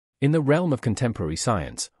In the realm of contemporary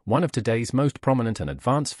science, one of today's most prominent and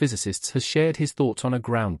advanced physicists has shared his thoughts on a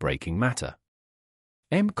groundbreaking matter.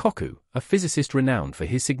 Michio Kaku, a physicist renowned for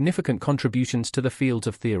his significant contributions to the fields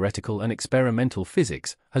of theoretical and experimental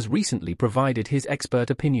physics, has recently provided his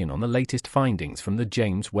expert opinion on the latest findings from the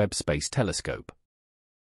James Webb Space Telescope.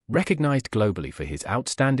 Recognized globally for his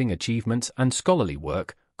outstanding achievements and scholarly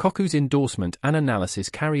work, Kaku's endorsement and analysis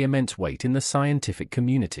carry immense weight in the scientific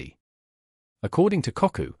community. According to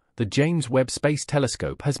Kaku, the James Webb Space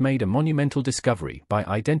Telescope has made a monumental discovery by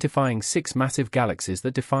identifying 6 massive galaxies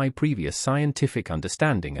that defy previous scientific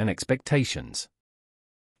understanding and expectations.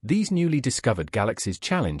 These newly discovered galaxies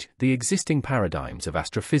challenge the existing paradigms of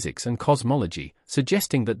astrophysics and cosmology,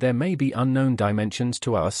 suggesting that there may be unknown dimensions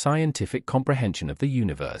to our scientific comprehension of the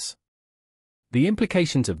universe. The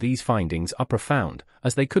implications of these findings are profound,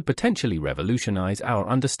 as they could potentially revolutionize our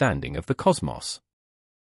understanding of the cosmos.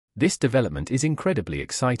 This development is incredibly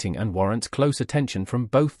exciting and warrants close attention from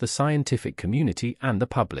both the scientific community and the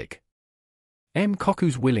public. Michio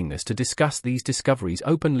Kaku's willingness to discuss these discoveries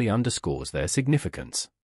openly underscores their significance.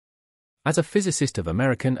 As a physicist of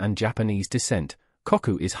American and Japanese descent,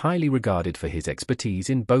 Kaku is highly regarded for his expertise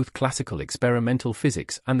in both classical experimental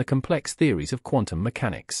physics and the complex theories of quantum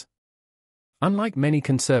mechanics. Unlike many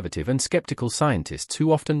conservative and skeptical scientists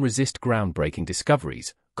who often resist groundbreaking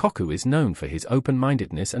discoveries, Kaku is known for his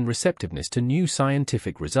open-mindedness and receptiveness to new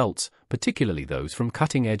scientific results, particularly those from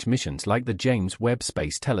cutting-edge missions like the James Webb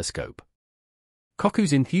Space Telescope.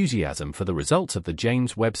 Kaku's enthusiasm for the results of the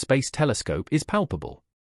James Webb Space Telescope is palpable.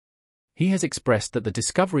 He has expressed that the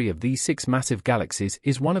discovery of these 6 massive galaxies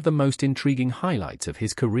is one of the most intriguing highlights of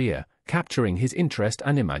his career, capturing his interest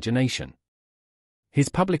and imagination. His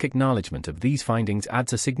public acknowledgement of these findings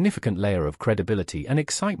adds a significant layer of credibility and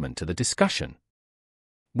excitement to the discussion.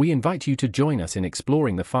 We invite you to join us in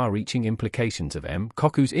exploring the far-reaching implications of Michio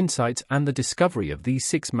Kaku's insights and the discovery of these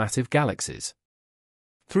 6 massive galaxies.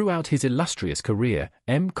 Throughout his illustrious career,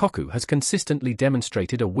 Michio Kaku has consistently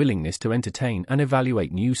demonstrated a willingness to entertain and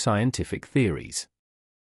evaluate new scientific theories.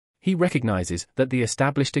 He recognizes that the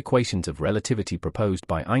established equations of relativity proposed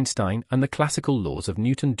by Einstein and the classical laws of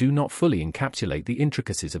Newton do not fully encapsulate the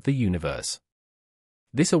intricacies of the universe.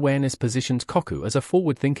 This awareness positions Kaku as a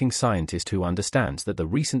forward-thinking scientist who understands that the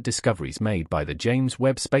recent discoveries made by the James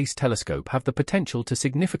Webb Space Telescope have the potential to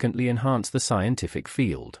significantly enhance the scientific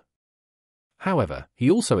field. However,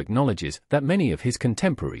 he also acknowledges that many of his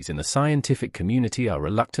contemporaries in the scientific community are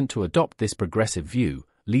reluctant to adopt this progressive view,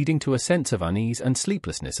 leading to a sense of unease and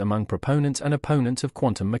sleeplessness among proponents and opponents of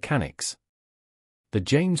quantum mechanics. The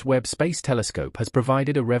James Webb Space Telescope has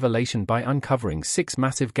provided a revelation by uncovering 6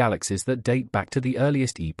 massive galaxies that date back to the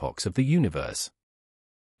earliest epochs of the universe.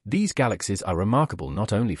 These galaxies are remarkable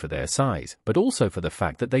not only for their size, but also for the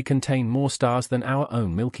fact that they contain more stars than our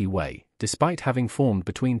own Milky Way, despite having formed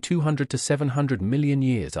between 200 to 700 million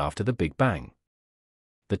years after the Big Bang.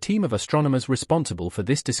 The team of astronomers responsible for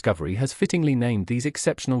this discovery has fittingly named these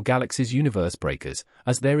exceptional galaxies universe breakers,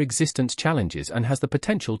 as their existence challenges and has the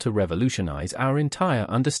potential to revolutionize our entire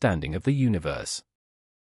understanding of the universe.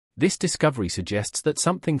 This discovery suggests that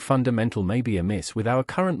something fundamental may be amiss with our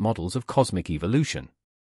current models of cosmic evolution.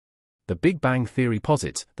 The Big Bang theory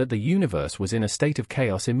posits that the universe was in a state of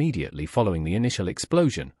chaos immediately following the initial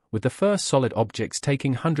explosion, with the first solid objects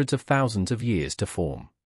taking hundreds of thousands of years to form.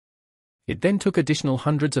 It then took additional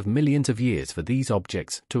hundreds of millions of years for these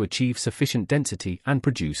objects to achieve sufficient density and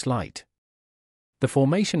produce light. The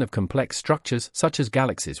formation of complex structures such as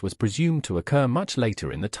galaxies was presumed to occur much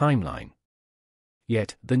later in the timeline.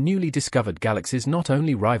 Yet, the newly discovered galaxies not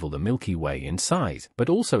only rival the Milky Way in size but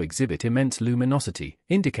also exhibit immense luminosity,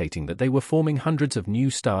 indicating that they were forming hundreds of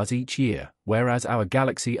new stars each year, whereas our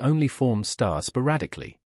galaxy only forms stars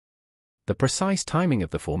sporadically. The precise timing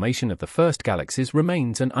of the formation of the first galaxies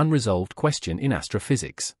remains an unresolved question in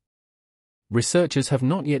astrophysics. Researchers have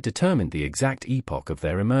not yet determined the exact epoch of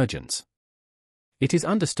their emergence. It is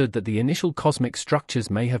understood that the initial cosmic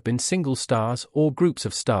structures may have been single stars or groups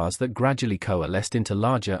of stars that gradually coalesced into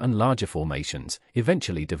larger and larger formations,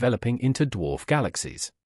 eventually developing into dwarf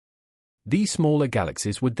galaxies. These smaller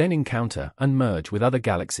galaxies would then encounter and merge with other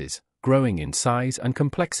galaxies, growing in size and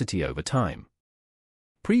complexity over time.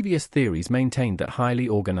 Previous theories maintained that highly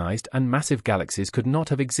organized and massive galaxies could not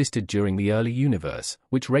have existed during the early universe,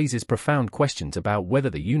 which raises profound questions about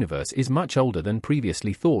whether the universe is much older than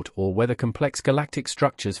previously thought or whether complex galactic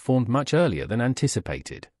structures formed much earlier than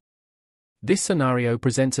anticipated. This scenario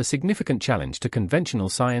presents a significant challenge to conventional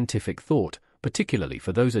scientific thought, particularly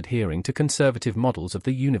for those adhering to conservative models of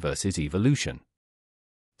the universe's evolution.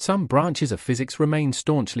 Some branches of physics remain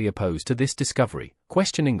staunchly opposed to this discovery,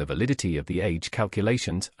 questioning the validity of the age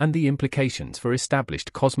calculations and the implications for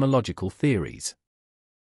established cosmological theories.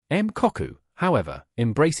 M. Kaku, however,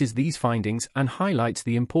 embraces these findings and highlights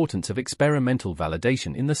the importance of experimental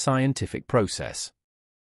validation in the scientific process.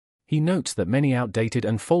 He notes that many outdated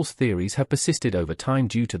and false theories have persisted over time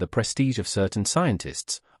due to the prestige of certain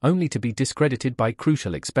scientists, only to be discredited by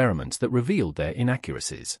crucial experiments that revealed their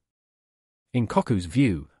inaccuracies. In Kaku's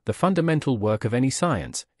view, the fundamental work of any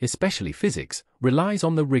science, especially physics, relies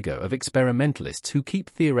on the rigor of experimentalists who keep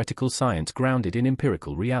theoretical science grounded in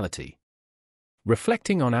empirical reality.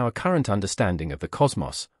 Reflecting on our current understanding of the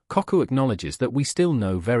cosmos, Kaku acknowledges that we still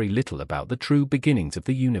know very little about the true beginnings of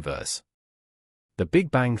the universe. The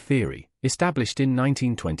Big Bang theory, established in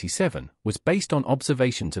 1927, was based on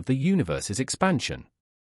observations of the universe's expansion.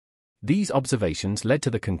 These observations led to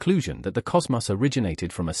the conclusion that the cosmos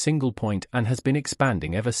originated from a single point and has been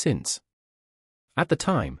expanding ever since. At the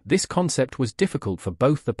time, this concept was difficult for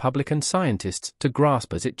both the public and scientists to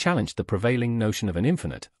grasp as it challenged the prevailing notion of an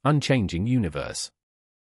infinite, unchanging universe.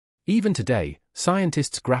 Even today,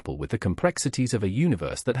 scientists grapple with the complexities of a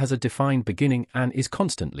universe that has a defined beginning and is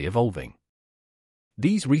constantly evolving.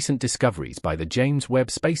 These recent discoveries by the James Webb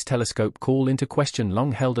Space Telescope call into question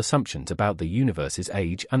long-held assumptions about the universe's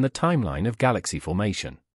age and the timeline of galaxy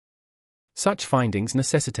formation. Such findings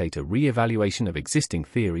necessitate a re-evaluation of existing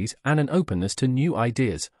theories and an openness to new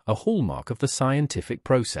ideas, a hallmark of the scientific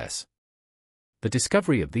process. The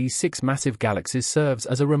discovery of these 6 massive galaxies serves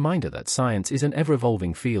as a reminder that science is an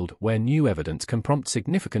ever-evolving field where new evidence can prompt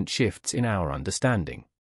significant shifts in our understanding.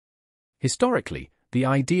 Historically, the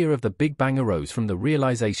idea of the Big Bang arose from the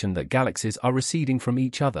realization that galaxies are receding from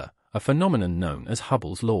each other, a phenomenon known as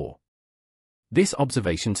Hubble's law. This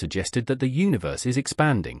observation suggested that the universe is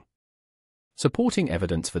expanding. Supporting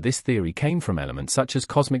evidence for this theory came from elements such as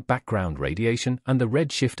cosmic background radiation and the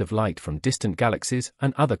redshift of light from distant galaxies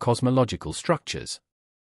and other cosmological structures.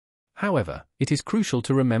 However, it is crucial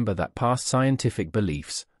to remember that past scientific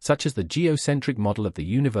beliefs, such as the geocentric model of the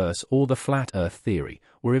universe or the flat Earth theory,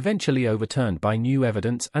 were eventually overturned by new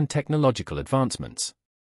evidence and technological advancements.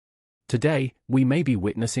 Today, we may be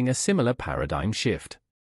witnessing a similar paradigm shift.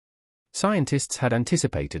 Scientists had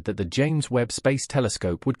anticipated that the James Webb Space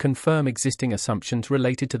Telescope would confirm existing assumptions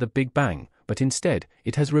related to the Big Bang, but instead,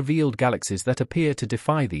 it has revealed galaxies that appear to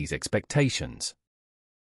defy these expectations.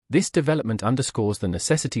 This development underscores the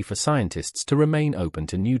necessity for scientists to remain open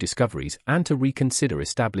to new discoveries and to reconsider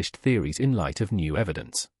established theories in light of new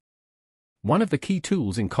evidence. One of the key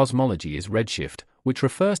tools in cosmology is redshift, which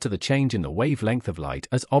refers to the change in the wavelength of light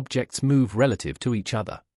as objects move relative to each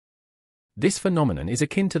other. This phenomenon is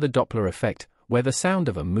akin to the Doppler effect, where the sound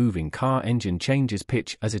of a moving car engine changes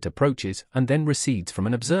pitch as it approaches and then recedes from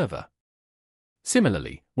an observer.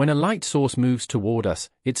 Similarly, when a light source moves toward us,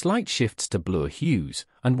 its light shifts to bluer hues,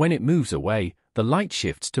 and when it moves away, the light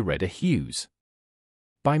shifts to redder hues.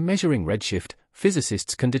 By measuring redshift,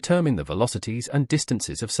 physicists can determine the velocities and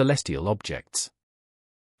distances of celestial objects.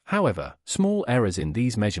 However, small errors in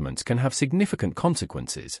these measurements can have significant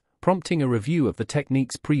consequences, prompting a review of the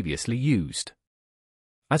techniques previously used.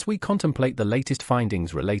 As we contemplate the latest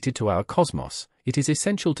findings related to our cosmos, it is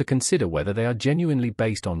essential to consider whether they are genuinely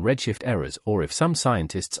based on redshift errors or if some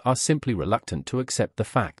scientists are simply reluctant to accept the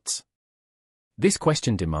facts. This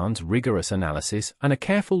question demands rigorous analysis and a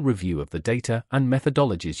careful review of the data and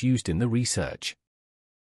methodologies used in the research.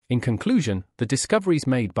 In conclusion, the discoveries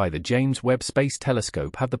made by the James Webb Space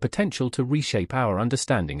Telescope have the potential to reshape our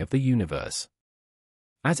understanding of the universe.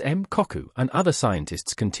 As M. Kaku and other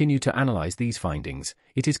scientists continue to analyze these findings,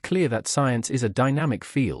 it is clear that science is a dynamic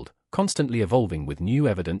field, constantly evolving with new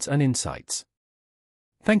evidence and insights.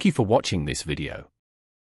 Thank you for watching this video.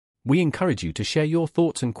 We encourage you to share your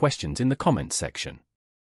thoughts and questions in the comments section.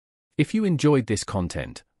 If you enjoyed this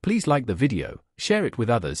content, please like the video, share it with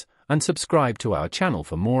others, and subscribe to our channel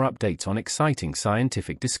for more updates on exciting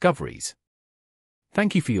scientific discoveries.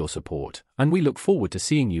 Thank you for your support, and we look forward to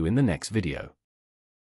seeing you in the next video.